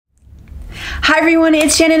Hi everyone,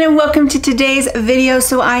 it's Shannon and welcome to today's video.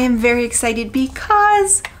 So I am very excited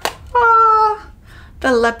because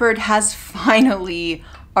the leopard has finally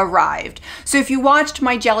arrived. So if you watched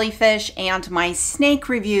my jellyfish and my snake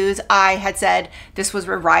reviews, I had said this was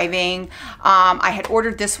arriving. I had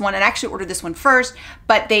ordered this one and actually ordered this one first,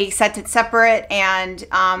 but they sent it separate and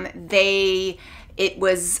it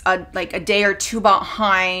was like a day or two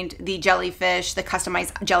behind the jellyfish, the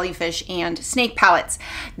customized jellyfish and snake palettes.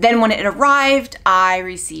 Then when it arrived, I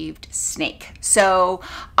received snake. So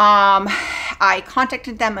I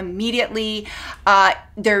contacted them immediately.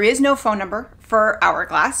 There is no phone number for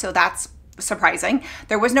Hourglass, so that's surprising.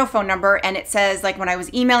 There was no phone number, and it says, like when I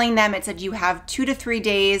was emailing them, it said you have 2 to 3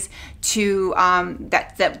 days to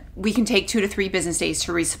that we can take 2 to 3 business days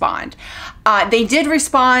to respond. They did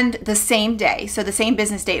respond the same day, so the same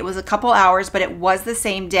business day. It was a couple hours, but it was the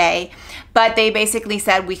same day. But they basically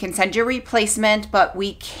said we can send you a replacement, but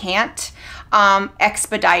we can't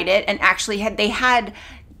expedite it. And actually, they had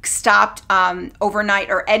stopped overnight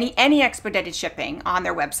or any expedited shipping on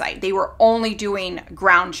their website. They were only doing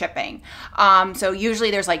ground shipping. So usually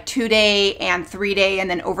there's like 2-day and 3-day and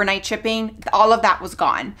then overnight shipping. All of that was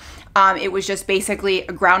gone. It was just basically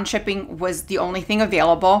ground shipping was the only thing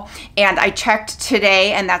available. And I checked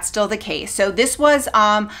today and that's still the case. So this was,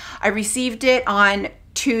 I received it on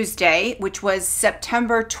Tuesday, which was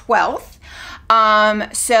September 12th.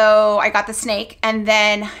 So I got the snake, and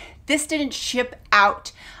then this didn't ship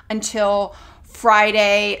out until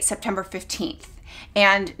Friday, September 15th.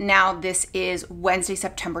 And now this is Wednesday,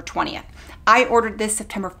 September 20th. I ordered this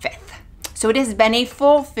September 5th. So it has been a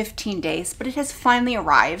full 15 days, but it has finally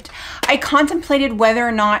arrived. I contemplated whether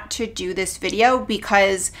or not to do this video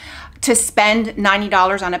because to spend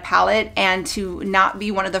 $90 on a palette and to not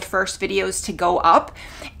be one of the first videos to go up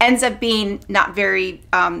ends up being not very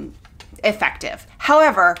effective.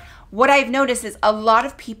 However, what I've noticed is a lot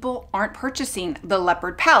of people aren't purchasing the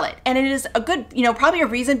Leopard palette, and it is a good, probably a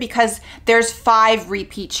reason because there's 5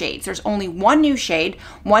 repeat shades. There's only 1 new shade,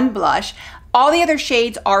 1 blush. All the other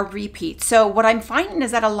shades are repeats. So what I'm finding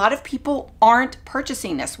is that a lot of people aren't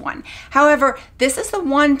purchasing this one. However, this is the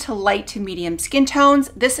one to light to medium skin tones.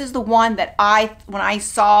 This is the one that when I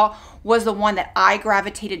saw, was the one that I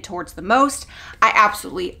gravitated towards the most. I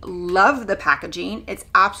absolutely love the packaging. It's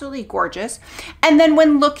absolutely gorgeous. And then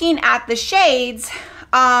when looking at the shades,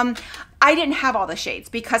 I didn't have all the shades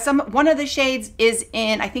because one of the shades is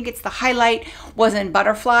in, I think it's the highlight, was in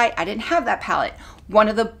Butterfly. I didn't have that palette. One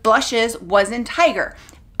of the blushes was in Tiger.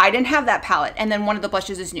 I didn't have that palette. And then one of the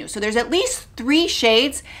blushes is new. So there's at least 3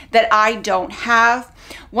 shades that I don't have.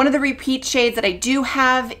 One of the repeat shades that I do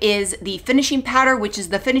have is the finishing powder, which is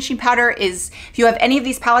the finishing powder is, if you have any of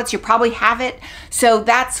these palettes, you probably have it. So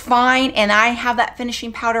that's fine. And I have that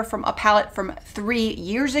finishing powder from a palette from 3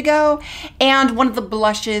 years ago. And one of the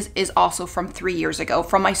blushes is also from 3 years ago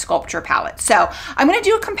from my sculpture palette. So I'm going to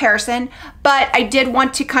do a comparison, but I did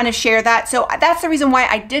want to kind of share that. So that's the reason why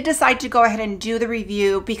I did decide to go ahead and do the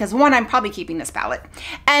review, because 1, I'm probably keeping this palette.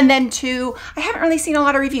 And then 2, I haven't really seen a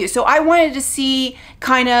lot of reviews. So I wanted to see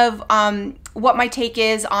kind of what my take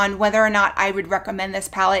is on whether or not I would recommend this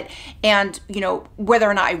palette and, whether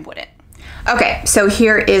or not I wouldn't. Okay, so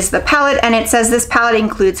here is the palette, and it says this palette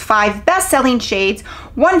includes 5 best-selling shades,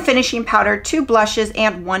 1 finishing powder, 2 blushes,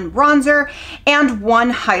 and 1 bronzer, and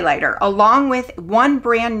 1 highlighter, along with 1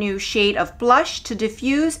 brand new shade of blush to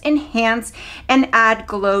diffuse, enhance, and add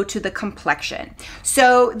glow to the complexion.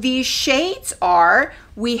 So these shades are,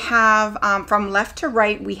 we have from left to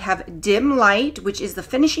right, we have Dim Light, which is the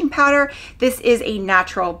finishing powder. This is a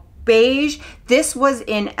natural beige. This was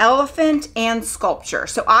in Elephant and Sculpture.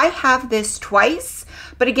 So I have this twice,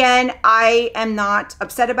 but again, I am not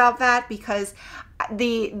upset about that because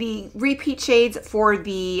the repeat shades for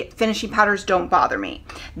the finishing powders don't bother me.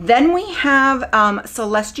 Then we have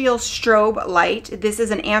Celestial Strobe Light. This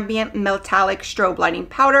is an ambient metallic strobe lighting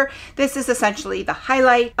powder. This is essentially the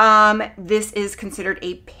highlight. This is considered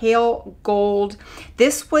a pale gold.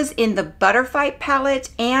 This was in the Butterfly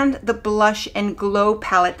palette and the Blush and Glow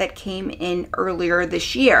palette that came in earlier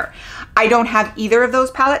this year. I don't have either of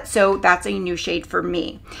those palettes, so that's a new shade for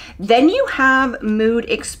me. Then you have Mood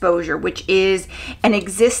Exposure, which is an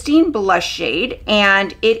existing blush shade,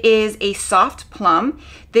 and it is a soft plum.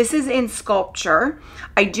 This is in Sculpture.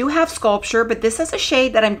 I do have Sculpture, but this is a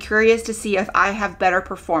shade that I'm curious to see if I have better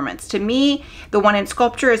performance. To me, the one in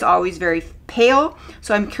Sculpture is always very pale,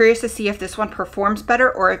 so I'm curious to see if this one performs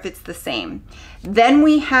better or if it's the same. Then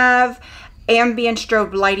we have Ambient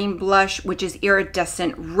Strobe Lighting Blush, which is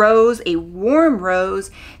Iridescent Rose, a warm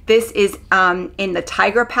rose. This is in the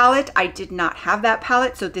Tiger palette. I did not have that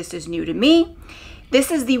palette, so this is new to me. This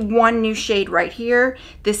is the one new shade right here.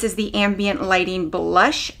 This is the Ambient Lighting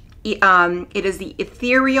Blush. It is the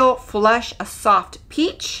Ethereal Flush, a soft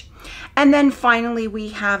peach. And then finally we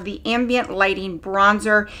have the Ambient Lighting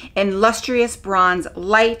Bronzer in Lustrous Bronze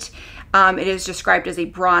Light. It is described as a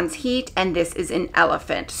bronze heat, and this is an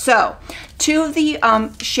elephant. So two of the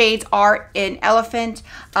shades are in elephant,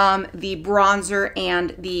 the bronzer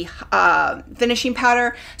and the finishing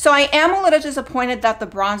powder. So I am a little disappointed that the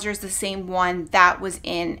bronzer is the same one that was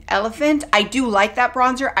in elephant. I do like that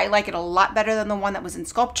bronzer. I like it a lot better than the one that was in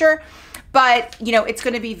sculpture. But, you know, it's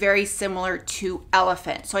going to be very similar to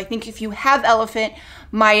elephant. So I think if you have elephant,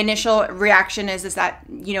 my initial reaction is that,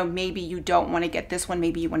 you know, maybe you don't want to get this one.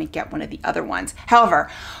 Maybe you want to get one of the other ones. However,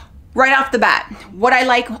 right off the bat, what I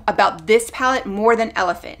like about this palette more than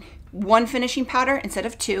elephant, one finishing powder instead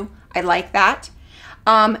of two. I like that.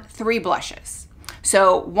 3 blushes.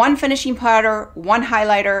 So 1 finishing powder, 1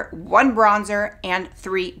 highlighter, 1 bronzer, and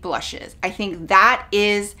 3 blushes. I think that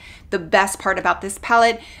is the best part about this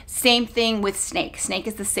palette. Same thing with Snake. Snake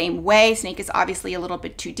is the same way. Snake is obviously a little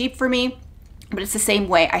bit too deep for me, but it's the same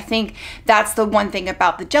way. I think that's the one thing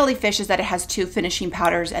about the Jellyfish is that it has 2 finishing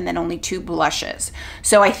powders and then only 2 blushes.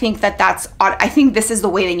 So I think I think this is the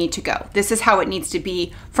way they need to go. This is how it needs to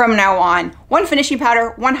be from now on. 1 finishing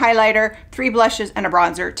powder, 1 highlighter, 3 blushes, and a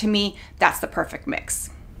bronzer. To me, that's the perfect mix.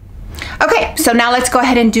 Okay, so now let's go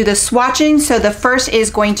ahead and do the swatching. So the first is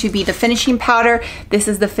going to be the finishing powder. This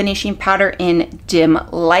is the finishing powder in Dim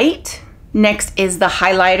Light. Next is the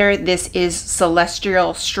highlighter. This is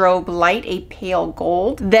Celestial Strobe Light, a pale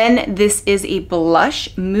gold. Then this is a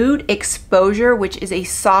blush, Mood Exposure, which is a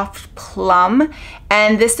soft plum.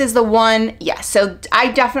 And this is the one, yeah, so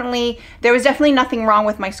there was definitely nothing wrong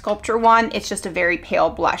with my sculpture one. It's just a very pale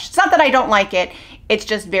blush. It's not that I don't like it, it's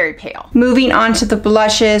just very pale. Moving on to the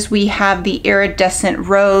blushes, we have the Iridescent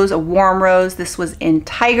Rose, a warm rose. This was in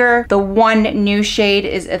Tiger. The one new shade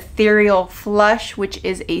is Ethereal Flush, which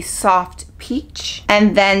is a soft peach.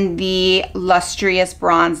 And then the Lustrous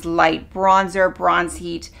Bronze Light Bronzer, Bronze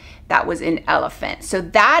Heat, that was in Elephant. So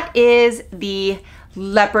that is the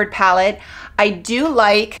Leopard palette. I do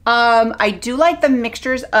like the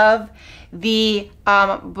mixtures of the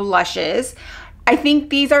blushes. I think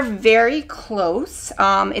these are very close.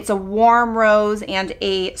 It's a warm rose and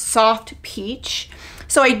a soft peach.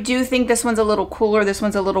 So I do think this one's a little cooler. This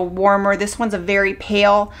one's a little warmer. This one's a very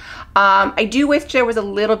pale. I do wish there was a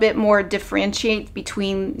little bit more differentiate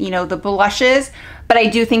between, you know, the blushes, but I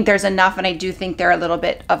do think there's enough, and I do think they're a little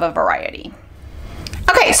bit of a variety.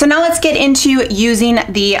 Okay, so now let's get into using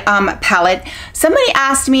the palette. Somebody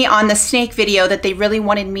asked me on the Snake video that they really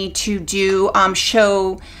wanted me to do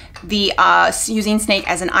show the using Snake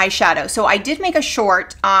as an eyeshadow. So I did make a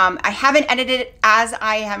short. I haven't edited it as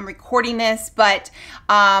I am recording this, but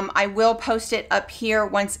I will post it up here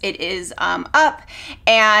once it is up.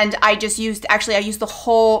 And I just used, actually I used the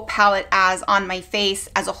whole palette as on my face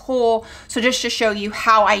as a whole. So just to show you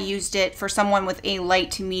how I used it for someone with a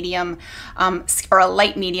light to medium or a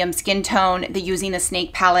light medium skin tone, using the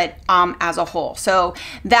Snake palette as a whole. So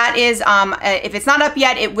that is, if it's not up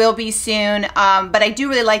yet, it will be soon. But I do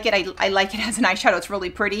really like it. I like it as an eyeshadow. It's really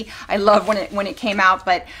pretty. I love when it came out,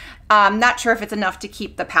 but I'm not sure if it's enough to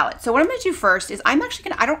keep the palette. So what I'm going to do first is I'm actually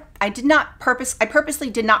going to, I purposely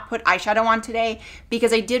did not put eyeshadow on today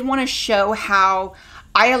because I did want to show how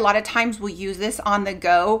I a lot of times will use this on the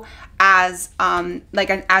go as as an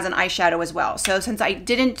eyeshadow as well. So since I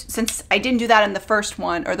didn't do that in the first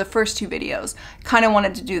one or the first 2 videos, kind of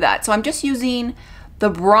wanted to do that. So I'm just using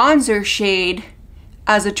the bronzer shade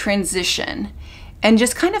as a transition and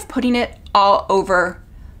just kind of putting it all over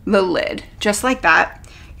the lid, just like that.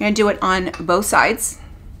 I'm gonna do it on both sides.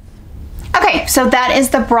 Okay, so that is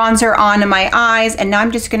the bronzer on my eyes, and now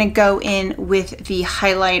I'm just gonna go in with the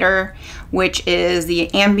highlighter, which is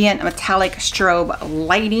the Ambient Metallic Strobe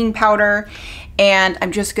Lighting Powder, and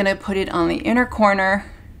I'm just gonna put it on the inner corner,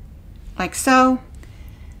 like so,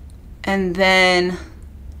 and then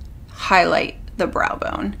highlight the brow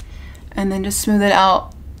bone, and then just smooth it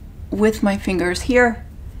out with my fingers here,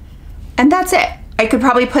 and that's it. I could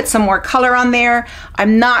probably put some more color on there.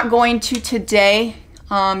 I'm not going to today.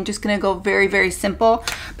 I'm just gonna go very, very simple,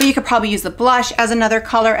 but you could probably use the blush as another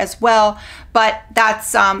color as well, but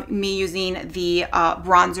that's me using the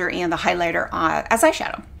bronzer and the highlighter as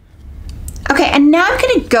eyeshadow. Okay, and now I'm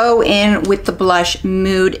gonna go in with the blush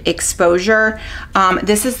Mood Exposure.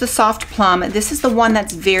 This is the Soft Plum. This is the one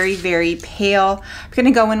that's very, very pale. I'm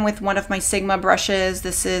gonna go in with one of my Sigma brushes.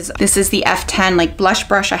 This is the F10 like blush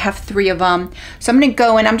brush. I have 3 of them. So I'm gonna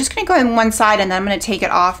go in, I'm just gonna go in one side and then I'm gonna take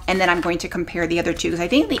it off and then I'm going to compare the other two because I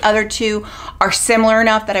think the other two are similar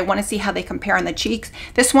enough that I wanna see how they compare on the cheeks.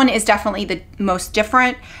 This one is definitely the most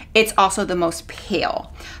different. It's also the most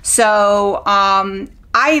pale. So,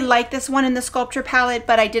 I like this one in the Sculpture palette,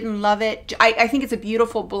 but I didn't love it. I think it's a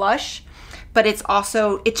beautiful blush, but it's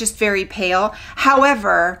just very pale.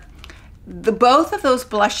 However, both of those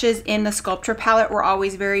blushes in the Sculpture palette were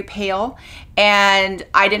always very pale, and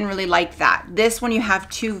I didn't really like that. This one you have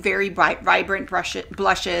 2 very vibrant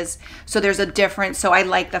blushes, so there's a difference. So I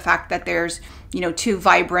like the fact that there's, you know, 2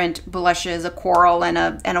 vibrant blushes, a coral and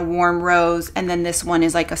a warm rose, and then this one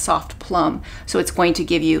is like a soft plum. So it's going to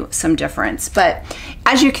give you some difference. But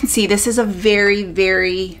as you can see, this is a very,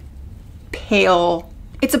 very pale,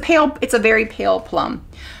 it's a very pale plum.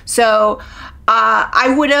 So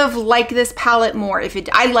I would have liked this palette more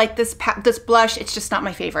I like this blush. It's just not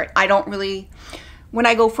my favorite. I don't really, when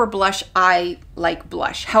I go for blush, I like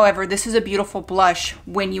blush. However, this is a beautiful blush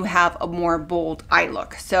when you have a more bold eye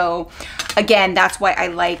look. So again, that's why I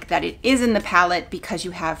like that it is in the palette, because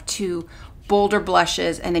you have 2 bolder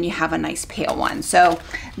blushes and then you have a nice pale one. So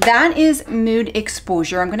that is Mood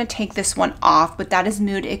Exposure. I'm gonna take this one off, but that is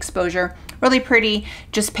Mood Exposure. Really pretty,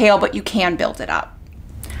 just pale, but you can build it up.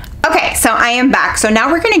 Okay, so I am back. So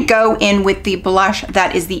now we're gonna go in with the blush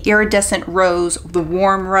that is the Iridescent Rose, the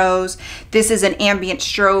Warm Rose. This is an Ambient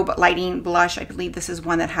Strobe Lighting blush. I believe this is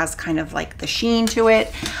one that has kind of like the sheen to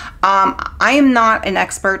it. I am not an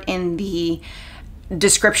expert in the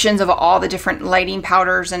descriptions of all the different lighting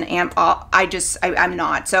powders and I'm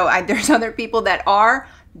not. So there's other people that are.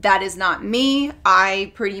 That is not me.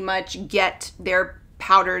 I pretty much get their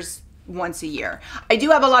powders once a year. I do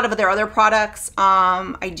have a lot of their other products.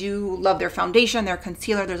 I do love their foundation, their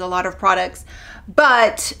concealer. There's a lot of products,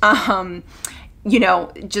 but you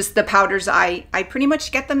know, just the powders, I pretty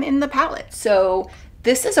much get them in the palette. So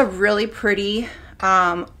this is a really pretty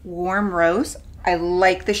warm rose. I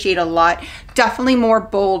like the shade a lot. Definitely more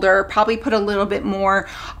bolder, probably put a little bit more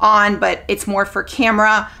on, but it's more for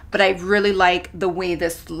camera, but I really like the way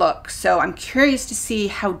this looks. So I'm curious to see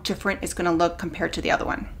how different it's gonna look compared to the other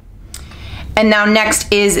one. And now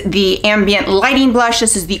next is the Ambient Lighting Blush.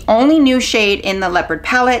 This is the only new shade in the Leopard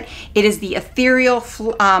palette. It is the Ethereal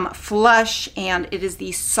Flush, and it is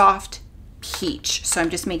the Soft Peach. So I'm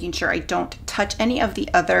just making sure I don't touch any of the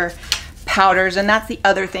other powders. And that's the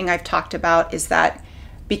other thing I've talked about, is that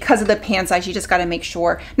because of the pan size, you just gotta make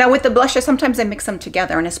sure. Now with the blushes, sometimes I mix them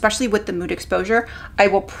together, and especially with the Mood Exposure, I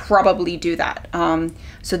will probably do that.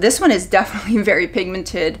 So this one is definitely very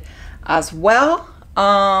pigmented as well.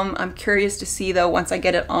 I'm curious to see though, once I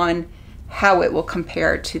get it on, how it will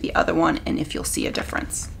compare to the other one and if you'll see a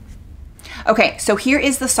difference. Okay, so here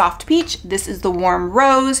is the Soft Peach. This is the Warm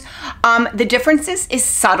Rose. The differences is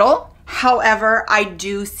subtle. However, I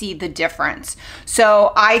do see the difference.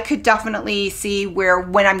 So I could definitely see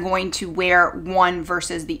when I'm going to wear one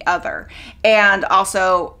versus the other, and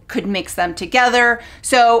also could mix them together.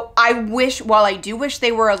 So I wish, while I do wish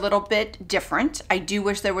they were a little bit different, I do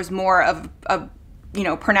wish there was more of a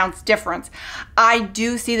pronounced difference. I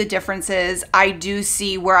do see the differences. I do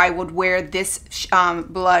see where I would wear this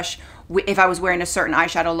blush if I was wearing a certain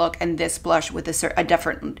eyeshadow look, and this blush with a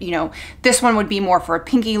different, this one would be more for a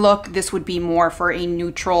pinky look. This would be more for a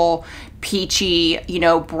neutral, peachy,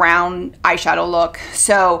 brown eyeshadow look.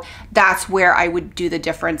 So that's where I would do the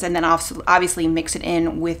difference. And then also obviously mix it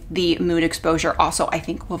in with the Mood Exposure also, I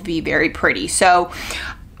think will be very pretty. So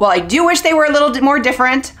while I do wish they were a little more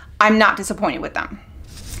different, I'm not disappointed with them.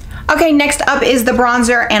 Okay, next up is the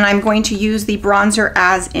bronzer, and I'm going to use the bronzer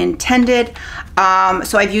as intended.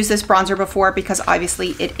 So I've used this bronzer before because obviously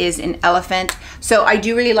it is an elephant. So I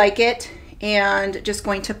do really like it, and just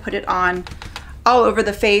going to put it on all over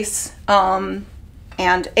the face. And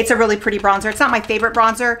it's a really pretty bronzer. It's not my favorite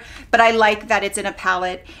bronzer, but I like that it's in a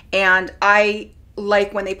palette, and I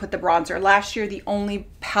like when they put the bronzer. Last year, the only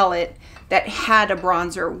palette that had a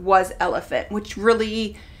bronzer was Elephant, which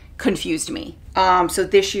really confused me. So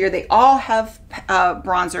this year they all have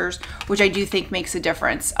bronzers, which I do think makes a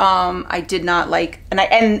difference. I did not like,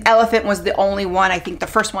 and Elephant was the only one, I think the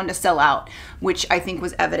first one to sell out, which I think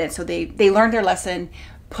was evident. So they learned their lesson,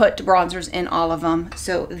 put bronzers in all of them.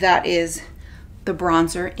 So that is the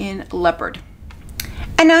bronzer in Leopard.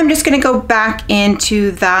 And now I'm just gonna go back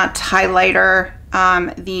into that highlighter,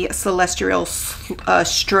 the Celestial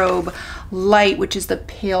Strobe Light, which is the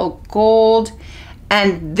pale gold.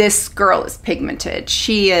 And this girl is pigmented.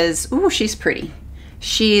 She is, ooh, she's pretty.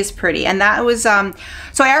 She is pretty. And that was, so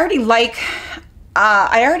I already like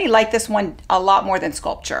this one a lot more than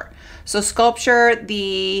Sculpture. So Sculpture,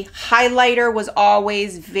 the highlighter was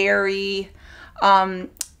always very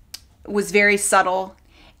subtle,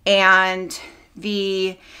 and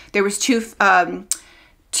there was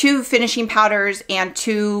two finishing powders and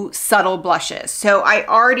 2 subtle blushes. So I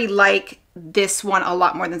already like this one a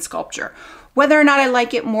lot more than Sculpture. Whether or not I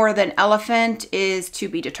like it more than Elephant is to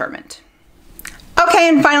be determined. Okay,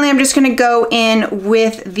 and finally I'm just gonna go in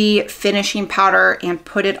with the finishing powder and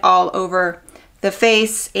put it all over the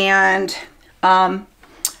face and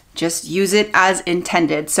just use it as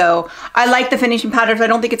intended. So I like the finishing powders. I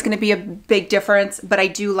don't think it's gonna be a big difference, but I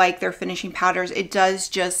do like their finishing powders. It does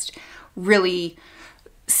just really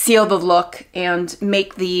seal the look and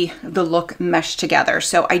make the look mesh together.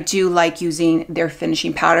 So I do like using their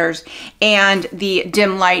finishing powders, and the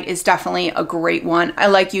dim light is definitely a great one. I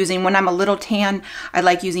like using, when I'm a little tan, I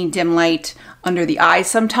like using dim light under the eyes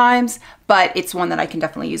sometimes, but it's one that I can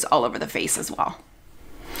definitely use all over the face as well.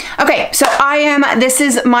 Okay, so this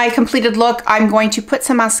is my completed look. I'm going to put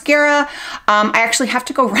some mascara. I actually have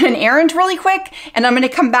to go run an errand really quick, and I'm gonna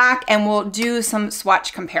come back and we'll do some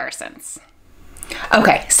swatch comparisons.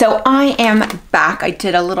 Okay, so I am back. I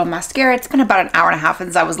did a little mascara. It's been about an hour and a half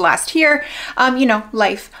since I was last here. You know,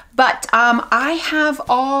 life. But I have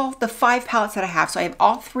all the 5 palettes that I have. So I have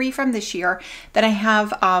all 3 from this year. Then I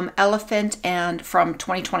have Elephant and from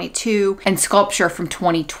 2022 and Sculpture from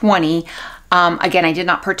 2020. Again, I did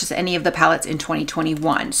not purchase any of the palettes in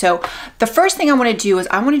 2021. So the first thing I want to do is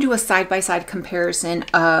I want to do a side-by-side comparison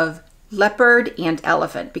of Leopard and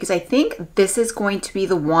Elephant, because I think this is going to be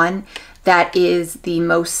the one that is the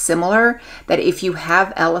most similar, that if you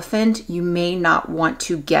have Elephant, you may not want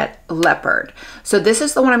to get Leopard. So this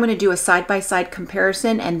is the one I'm going to do a side-by-side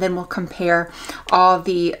comparison, and then we'll compare all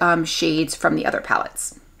the shades from the other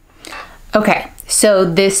palettes. Okay, so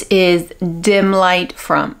this is dim light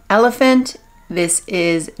from Elephant. This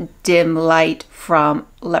is dim light from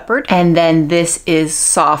Leopard. And then this is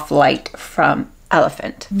soft light from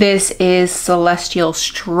Elephant. This is celestial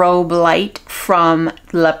strobe light from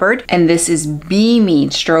Leopard, and this is beaming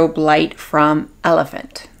strobe light from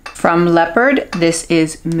Elephant. From Leopard, this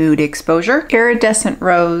is mood exposure, iridescent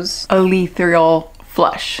rose, ethereal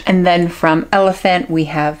flush. And then from Elephant, we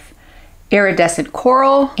have iridescent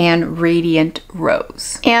coral and radiant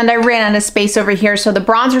rose. And I ran out of space over here, so the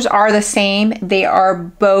bronzers are the same. They are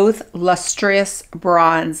both lustrous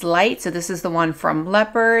bronze light. So this is the one from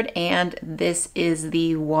Leopard, and this is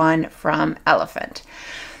the one from Elephant.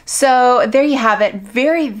 So there you have it.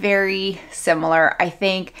 Very, very similar. I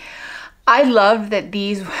think I love that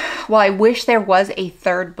these, well, I wish there was a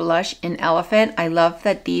third blush in Elephant. I love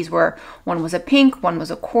that these were, one was a pink, one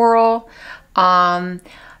was a coral.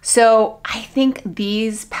 So I think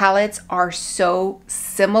these palettes are so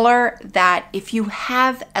similar that if you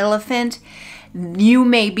have Elephant, you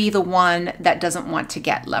may be the one that doesn't want to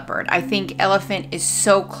get Leopard. I think Elephant is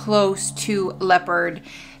so close to Leopard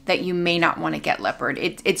that you may not want to get Leopard.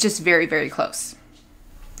 It's just very, very close.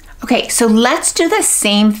 Okay, so let's do the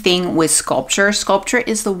same thing with Sculpture. Sculpture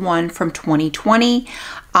is the one from 2020.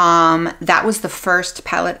 That was the first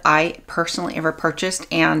palette I personally ever purchased,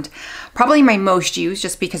 and probably my most used,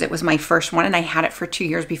 just because it was my first one and I had it for 2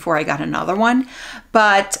 years before I got another one.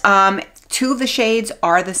 But 2 of the shades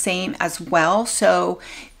are the same as well. So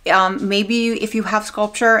maybe if you have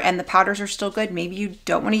Sculpture and the powders are still good, maybe you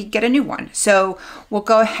don't want to get a new one. So we'll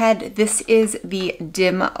go ahead. This is the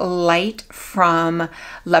dim light from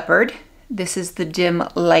Leopard. This is the dim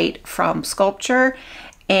light from Sculpture.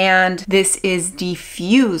 And this is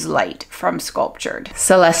diffuse light from Sculptured.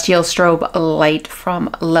 Celestial strobe light from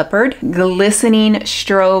Leopard. Glistening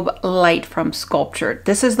strobe light from Sculptured.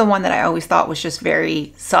 This is the one that I always thought was just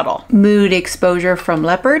very subtle. Mood exposure from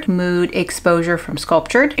Leopard. Mood exposure from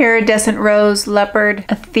Sculptured. Iridescent rose, Leopard.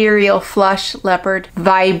 Ethereal flush, Leopard.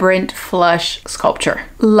 Vibrant flush, Sculpture.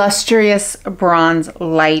 Lustrous bronze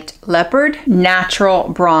light, Leopard. Natural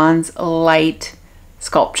bronze light,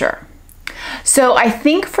 Sculpture. So I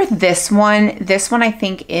think for this one I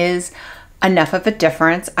think is enough of a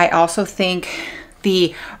difference. I also think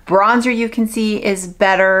the bronzer you can see is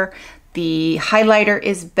better. The highlighter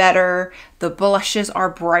is better. The blushes are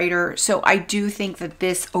brighter. So I do think that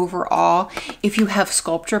this overall, if you have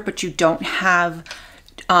Sculpture but you don't have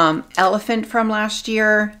Elephant from last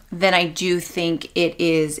year, then I do think it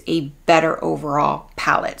is a better overall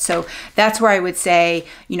palette. So that's where I would say,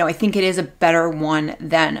 you know, I think it is a better one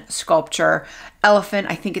than Sculpture. Elephant,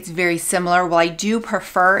 I think it's very similar. While I do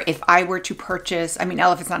prefer, if I were to purchase, I mean,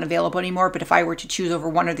 Elephant's not available anymore, but if I were to choose over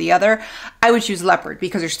one or the other, I would choose Leopard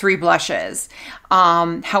because there's 3 blushes.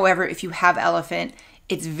 However, if you have Elephant,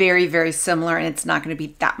 it's very, very similar and it's not going to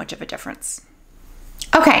be that much of a difference.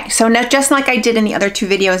 Okay, so now just like I did in the other 2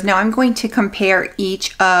 videos, now I'm going to compare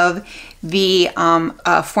each of the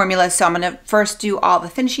formulas. So I'm going to first do all the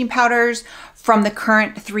finishing powders from the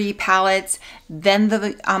current 3 palettes, then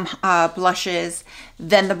the blushes,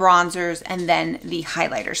 then the bronzers, and then the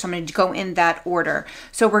highlighters. So I'm going to go in that order.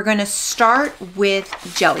 So we're going to start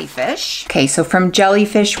with Jellyfish. Okay, so from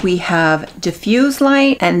Jellyfish we have diffuse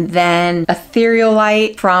light, and then ethereal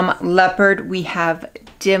light. From Leopard we have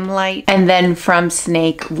dim light, and then from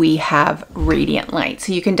Snake we have radiant light.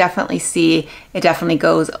 So you can definitely see it definitely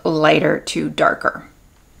goes lighter to darker.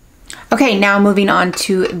 Okay, now moving on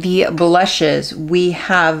to the blushes. We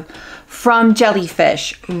have from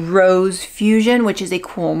Jellyfish, Rose Fusion, which is a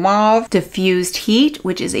cool mauve, Diffused Heat,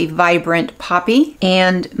 which is a vibrant poppy,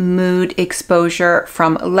 and Mood Exposure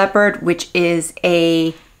from Leopard, which is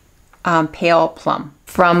a pale plum.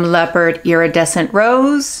 From Leopard, Iridescent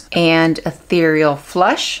Rose and Ethereal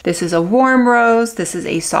Flush. This is a warm rose. This is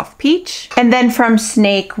a soft peach. And then from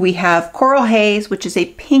Snake, we have Coral Haze, which is a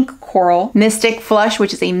pink coral, Mystic Flush,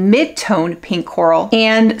 which is a mid-tone pink coral,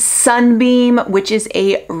 and Sunbeam, which is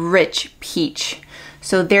a rich peach.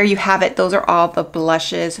 So there you have it. Those are all the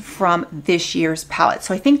blushes from this year's palette.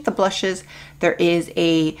 So I think the blushes, there is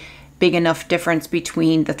a big enough difference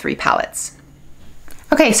between the 3 palettes.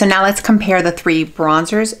 Okay, so now let's compare the 3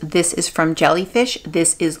 bronzers. This is from Jellyfish.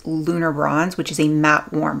 This is Lunar Bronze, which is a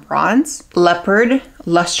matte warm bronze. Leopard,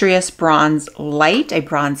 Lustrous Bronze Light, a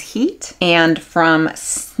bronze heat. And from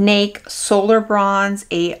Snake, Solar Bronze,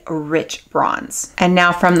 a rich bronze. And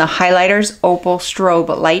now from the highlighters, Opal Strobe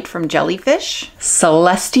Light from Jellyfish,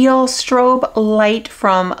 Celestial Strobe Light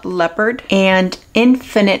from Leopard, and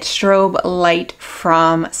Infinite Strobe Light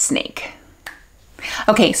from Snake.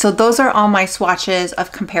 Okay, so those are all my swatches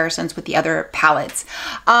of comparisons with the other palettes.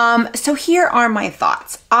 So here are my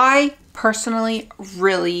thoughts. I personally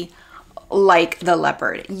really like the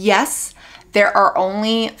Leopard. Yes, there are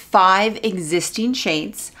only 5 existing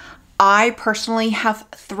shades. I personally have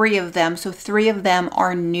 3 of them, so 3 of them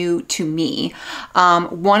are new to me.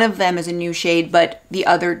 One of them is a new shade, but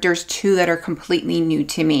there's 2 that are completely new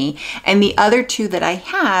to me. And the other 2 that I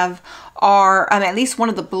have are, at least one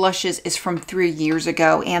of the blushes is from 3 years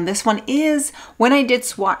ago. And this one is, when I did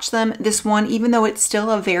swatch them, this one, even though it's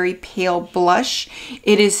still a very pale blush,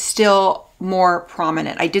 it is still more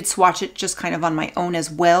prominent. I did swatch it just kind of on my own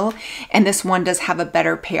as well. And this one does have a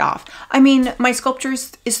better payoff. I mean, my Sculpture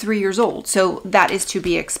is 3 years old, so that is to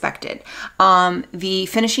be expected. The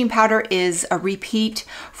finishing powder is a repeat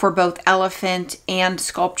for both Elephant and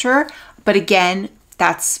Sculpture. But again,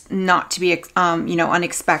 that's not to be, you know,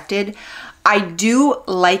 unexpected. I do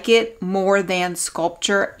like it more than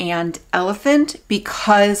Sculpture and Elephant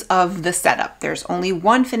because of the setup. There's only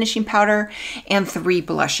 1 finishing powder and 3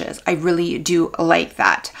 blushes. I really do like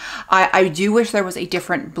that. I do wish there was a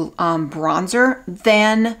different bronzer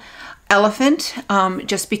than Elephant,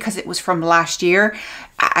 just because it was from last year.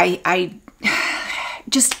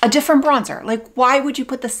 Just a different bronzer. Like, why would you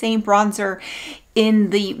put the same bronzer in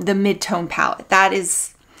the mid-tone palette?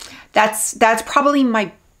 That's probably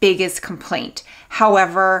my biggest complaint.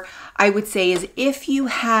 However, I would say is if you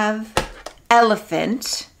have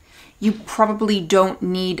Elephant, you probably don't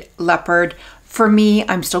need Leopard. For me,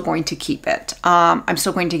 I'm still going to keep it. I'm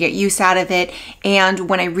still going to get use out of it. And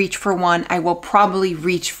when I reach for one, I will probably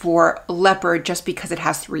reach for Leopard just because it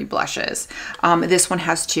has 3 blushes. This one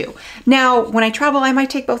has 2. Now, when I travel, I might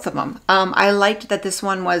take both of them. I liked that this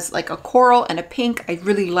one was like a coral and a pink. I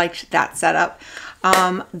really liked that setup.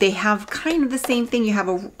 They have kind of the same thing. You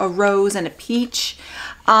have a rose and a peach.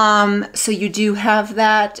 So you do have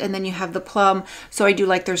that, and then you have the plum. So I do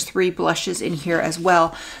like there's 3 blushes in here as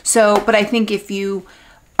well. So, but I think if you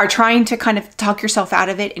are trying to kind of talk yourself out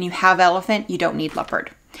of it and you have Elephant, you don't need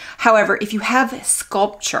Leopard. However, if you have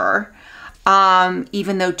Sculpture,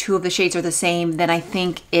 even though 2 of the shades are the same, then I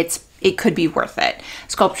think it could be worth it.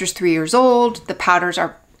 Sculpture's 3 years old. The powders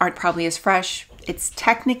aren't probably as fresh. It's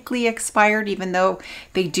technically expired, even though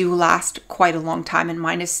they do last quite a long time, and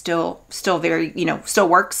mine is still very, you know, still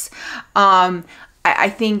works. I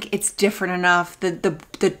think it's different enough.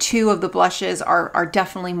 The 2 of the blushes are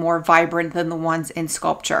definitely more vibrant than the ones in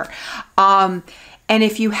Sculpture. And And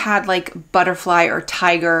if you had like butterfly or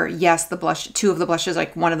tiger, yes, the blush, two of the blushes,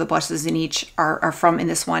 like one of the blushes in each are from in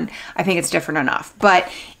this one. I think it's different enough. But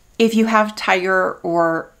if you have tiger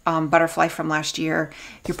or butterfly from last year,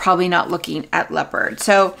 you're probably not looking at leopard.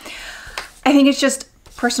 So I think it's just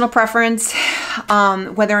personal preference,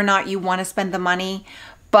 whether or not you want to spend the money.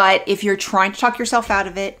 But if you're trying to talk yourself out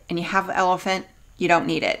of it and you have elephant, you don't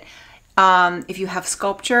need it. If you have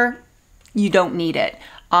sculpture, you don't need it.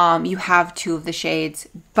 You have two of the shades,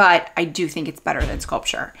 but I do think it's better than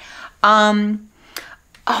sculpture.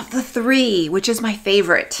 Of the three, which is my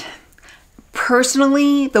favorite,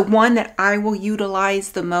 personally, the one that I will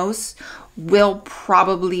utilize the most will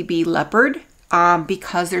probably be leopard.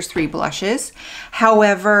 Because there's three blushes.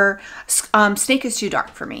 However, Snake is too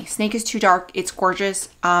dark for me. Snake is too dark. It's gorgeous,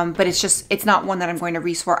 but it's not one that I'm going to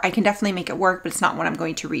reach for. I can definitely make it work, but it's not one I'm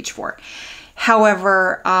going to reach for.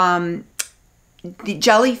 However, the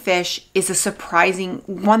Jellyfish is a surprising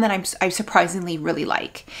one that I surprisingly really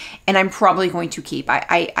like, and I'm probably going to keep.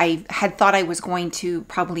 I had thought I was going to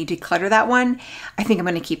probably declutter that one. I think I'm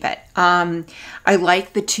going to keep it. I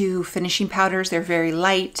like the two finishing powders. They're very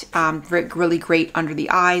light, really great under the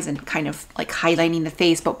eyes and kind of like highlighting the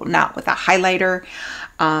face, but not with a highlighter.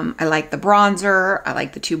 I like the bronzer. I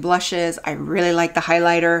like the two blushes. I really like the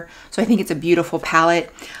highlighter. So I think it's a beautiful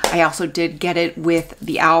palette. I also did get it with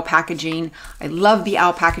the owl packaging. I love the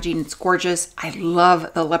owl packaging. It's gorgeous. I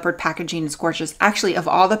love the leopard packaging. It's gorgeous. Actually, of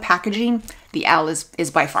all the packaging, the owl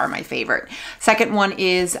is by far my favorite. Second one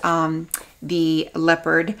is the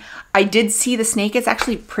leopard. I did see the snake. It's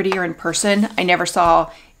actually prettier in person. I never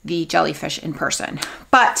saw the jellyfish in person,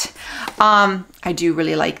 but I do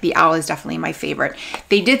really like the owl. Is definitely my favorite.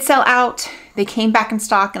 They did sell out. They came back in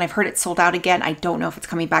stock, and I've heard it's sold out again. I don't know if it's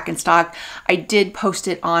coming back in stock. I did post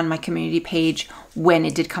it on my community page when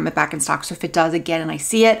it did come back in stock, so if it does again and I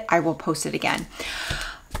see it, I will post it again.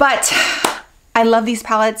 But I love these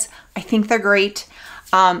palettes. I think they're great.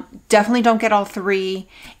 Definitely don't get all three.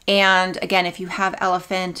 And again, if you have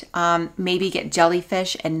elephant, maybe get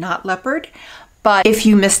jellyfish and not leopard. But if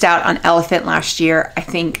you missed out on elephant last year, I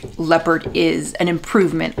think leopard is an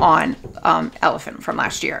improvement on elephant from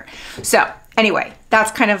last year. So anyway,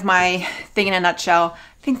 that's kind of my thing in a nutshell.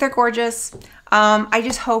 I think they're gorgeous. I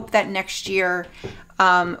just hope that next year,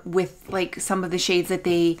 with like some of the shades that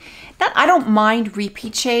I don't mind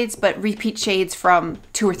repeat shades, but repeat shades from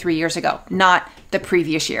 2 or 3 years ago, not the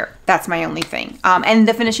previous year. That's my only thing. And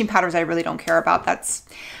the finishing powders I really don't care about. That's,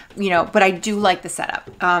 you know, but I do like the setup.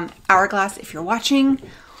 Hourglass, if you're watching,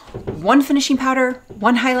 1 finishing powder,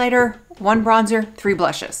 1 highlighter, 1 bronzer, 3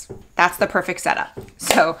 blushes. That's the perfect setup.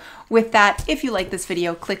 So with that, if you like this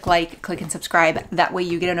video, click like, click and subscribe. That way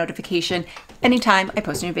you get a notification anytime I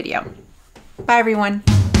post a new video. Bye everyone.